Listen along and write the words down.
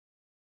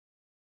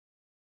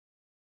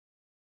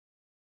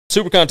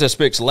Super Contest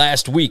picks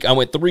last week. I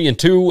went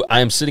 3-2.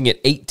 I am sitting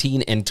at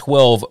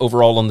 18-12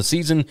 overall on the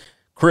season.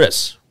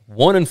 Chris,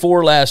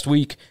 1-4 last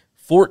week,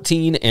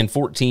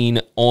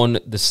 14-14 on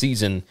the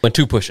season. And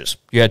 2 pushes.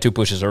 You had 2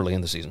 pushes early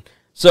in the season.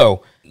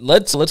 So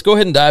let's go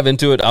ahead and dive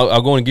into it.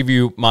 I'll go and give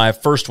you my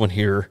first one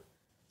here.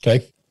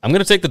 Okay. I'm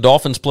going to take the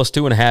Dolphins plus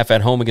 2.5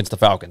 at home against the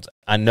Falcons.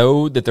 I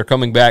know that they're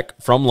coming back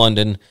from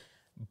London,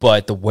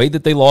 but the way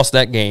that they lost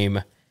that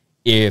game,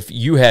 if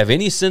you have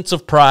any sense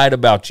of pride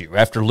about you,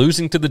 after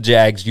losing to the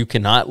Jags, you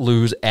cannot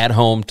lose at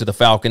home to the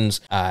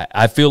Falcons.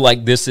 I feel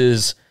like this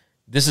is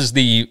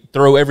the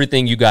throw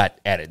everything you got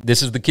at it.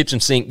 This is the kitchen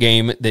sink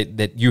game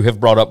that you have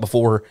brought up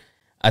before.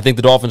 I think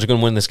the Dolphins are going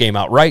to win this game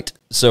outright.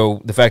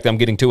 So the fact that I'm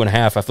getting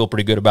 2.5, I feel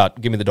pretty good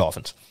about. Give me the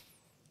Dolphins.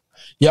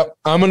 Yep,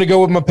 I'm going to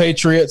go with my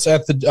Patriots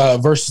at the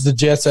versus the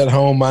Jets at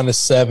home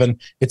 -7.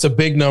 It's a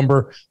big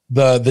number.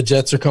 The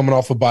Jets are coming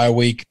off a bye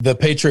week. The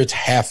Patriots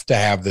have to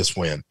have this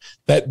win.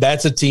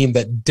 That's a team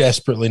that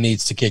desperately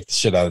needs to kick the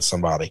shit out of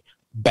somebody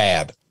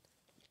bad.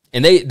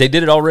 And they did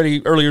it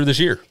already earlier this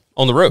year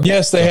on the road.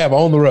 Yes, they have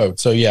on the road.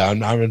 So yeah,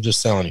 I'm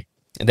just telling you.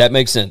 And that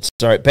makes sense.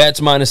 All right, Pats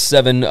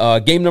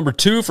 -7. Game number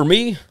 2 for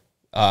me.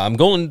 I'm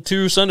going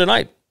to Sunday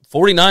night.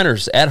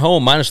 49ers at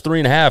home,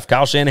 -3.5.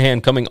 Kyle Shanahan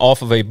coming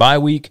off of a bye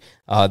week.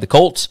 The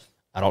Colts,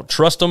 I don't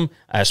trust them.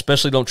 I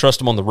especially don't trust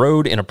them on the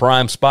road in a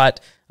prime spot.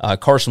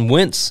 Carson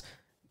Wentz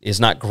is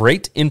not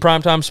great in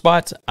primetime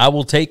spots. I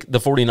will take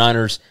the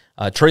 49ers.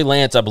 Trey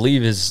Lance, I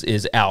believe,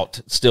 is out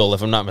still,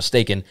 if I'm not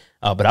mistaken.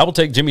 But I will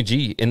take Jimmy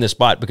G in this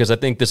spot because I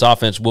think this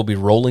offense will be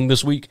rolling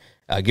this week.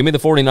 Give me the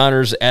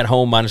 49ers at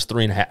home,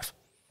 -3.5.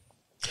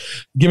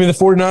 Give me the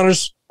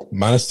 49ers.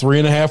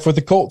 -3.5 with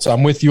the Colts.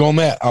 I'm with you on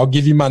that. I'll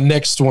give you my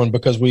next one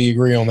because we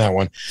agree on that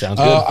one. Sounds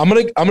good. I'm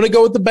gonna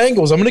go with the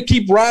Bengals. I'm gonna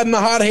keep riding the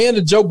hot hand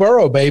of Joe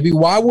Burrow, baby.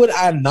 Why would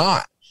I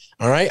not?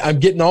 All right. I'm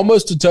getting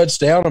almost a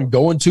touchdown. I'm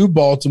going to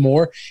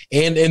Baltimore.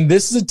 And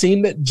this is a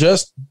team that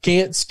just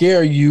can't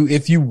scare you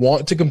if you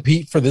want to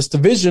compete for this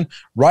division.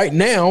 Right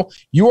now,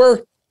 you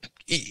are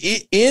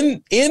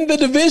in the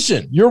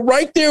division. You're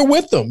right there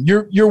with them.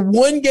 You're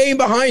one game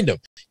behind them.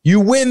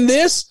 You win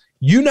this,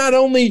 you not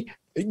only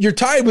you're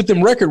tied with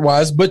them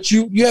record-wise, but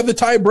you have the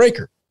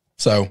tiebreaker.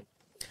 So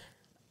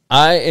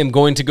I am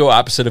going to go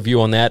opposite of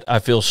you on that. I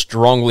feel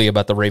strongly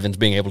about the Ravens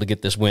being able to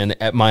get this win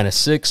at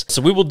 -6.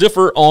 So we will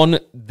differ on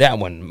that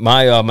one.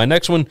 My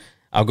next one,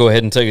 I'll go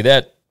ahead and tell you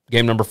that.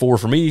 Game number 4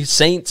 for me,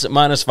 Saints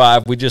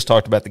 -5. We just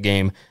talked about the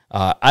game.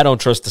 I don't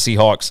trust the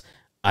Seahawks.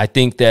 I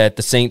think that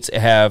the Saints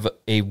have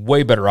a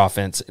way better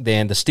offense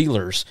than the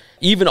Steelers.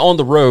 Even on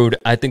the road,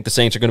 I think the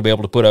Saints are going to be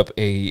able to put up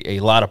a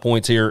lot of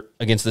points here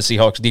against the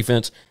Seahawks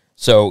defense.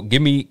 So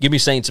give me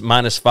Saints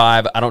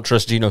 -5. I don't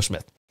trust Geno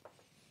Smith.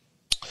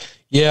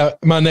 Yeah,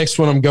 my next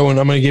one, I'm going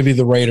to give you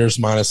the Raiders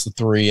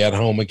 -3 at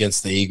home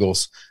against the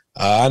Eagles.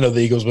 I know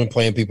the Eagles have been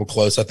playing people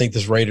close. I think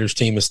this Raiders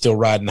team is still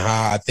riding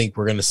high. I think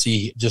we're going to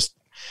see just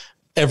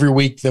every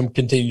week them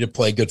continue to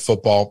play good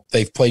football.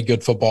 They've played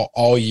good football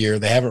all year.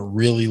 They haven't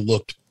really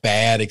looked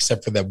bad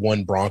except for that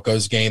one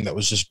Broncos game that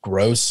was just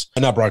gross.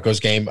 Not Broncos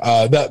game.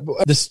 What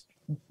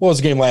was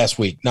the game last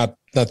week? Not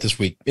this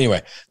week.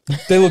 Anyway,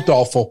 they looked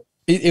awful.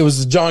 It was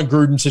the John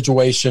Gruden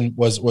situation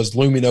was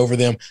looming over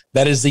them.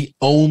 That is the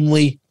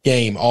only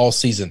game all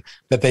season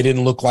that they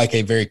didn't look like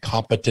a very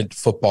competent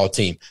football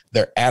team.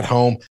 They're at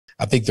home.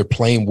 I think they're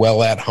playing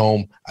well at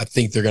home. I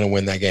think they're going to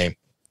win that game.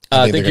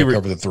 I think they're going to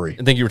cover the 3.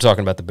 I think you were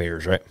talking about the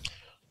Bears, right?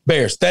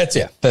 Bears. That's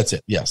it. That's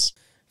it. Yes.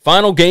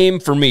 Final game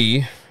for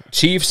me.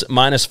 Chiefs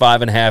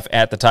 -5.5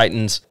 at the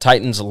Titans.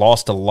 Titans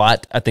lost a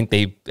lot. I think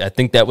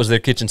that was their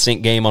kitchen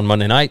sink game on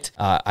Monday night.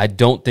 I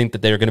don't think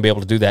that they're going to be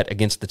able to do that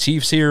against the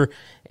Chiefs here.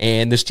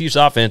 And this Chiefs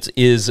offense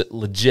is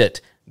legit.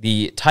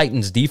 The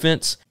Titans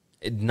defense,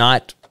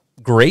 not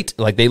great.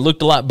 Like they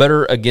looked a lot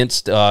better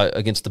against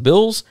the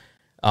Bills.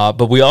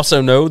 But we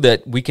also know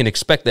that we can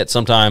expect that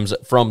sometimes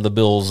from the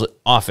Bills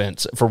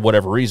offense for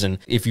whatever reason.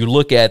 If you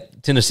look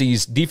at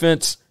Tennessee's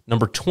defense,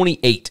 number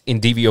 28 in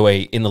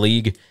DVOA in the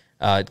league.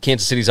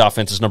 Kansas City's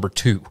offense is number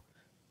 2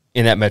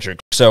 in that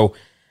metric. So,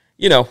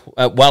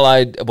 while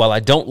I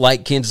don't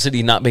like Kansas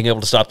City not being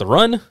able to stop the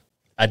run,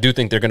 I do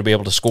think they're going to be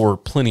able to score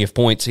plenty of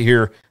points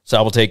here. So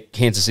I will take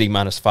Kansas City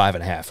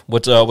 -5.5.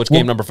 What's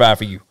game number 5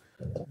 for you?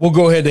 We'll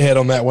go head-to-head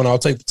on that one. I'll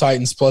take the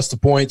Titans plus the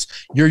points.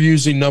 You're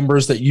using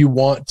numbers that you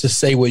want to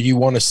say what you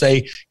want to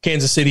say.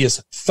 Kansas City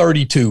is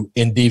 32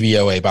 in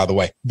DVOA, by the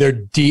way. They're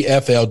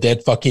DFL,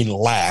 dead fucking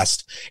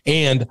last.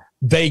 And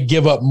they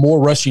give up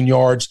more rushing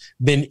yards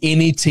than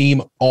any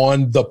team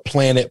on the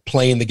planet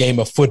playing the game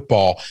of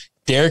football.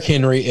 Derrick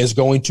Henry is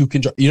going to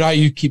control. You know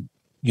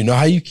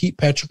how you keep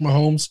Patrick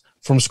Mahomes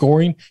from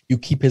scoring? You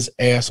keep his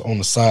ass on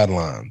the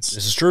sidelines.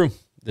 This is true.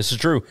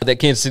 That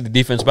Kansas City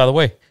defense, by the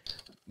way,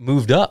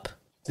 moved up.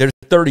 They're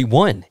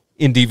 31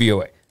 in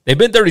DVOA. They've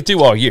been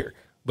 32 all year,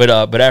 but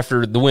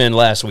after the win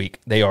last week,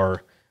 they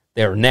are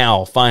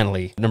now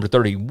finally number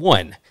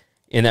 31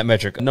 in that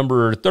metric.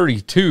 Number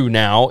 32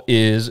 now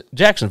is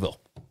Jacksonville.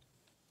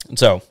 And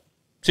so,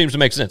 seems to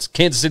make sense.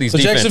 Kansas City's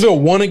defense. Jacksonville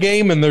won a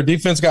game and their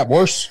defense got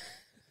worse?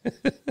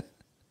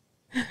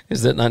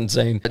 Is that not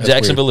insane? That's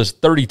Jacksonville weird. Is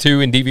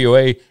 32 in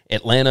DVOA.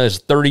 Atlanta is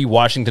 30.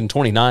 Washington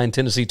 29.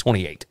 Tennessee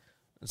 28.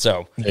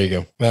 So there you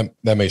go.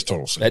 That makes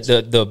total sense.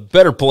 The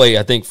better play,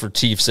 I think, for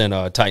Chiefs and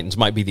Titans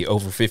might be the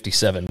over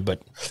 57,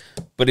 but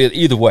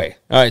either way.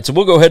 All right, so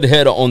we'll go head to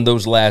head on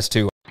those last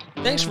two.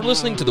 Thanks for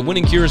listening to the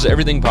Winning Cures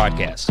Everything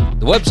podcast.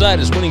 The website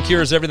is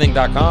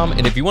winningcureseverything.com,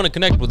 and if you want to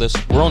connect with us,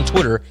 we're on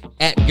Twitter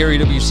at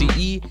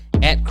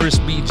GaryWCE, at Chris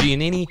B.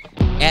 Giannini,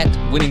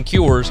 at Winning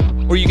Cures,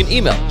 or you can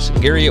email us,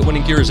 Gary at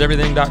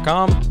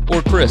winningcureseverything.com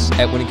or Chris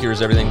at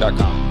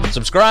winningcureseverything.com.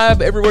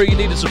 Subscribe everywhere you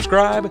need to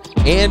subscribe,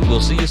 and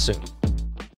we'll see you soon.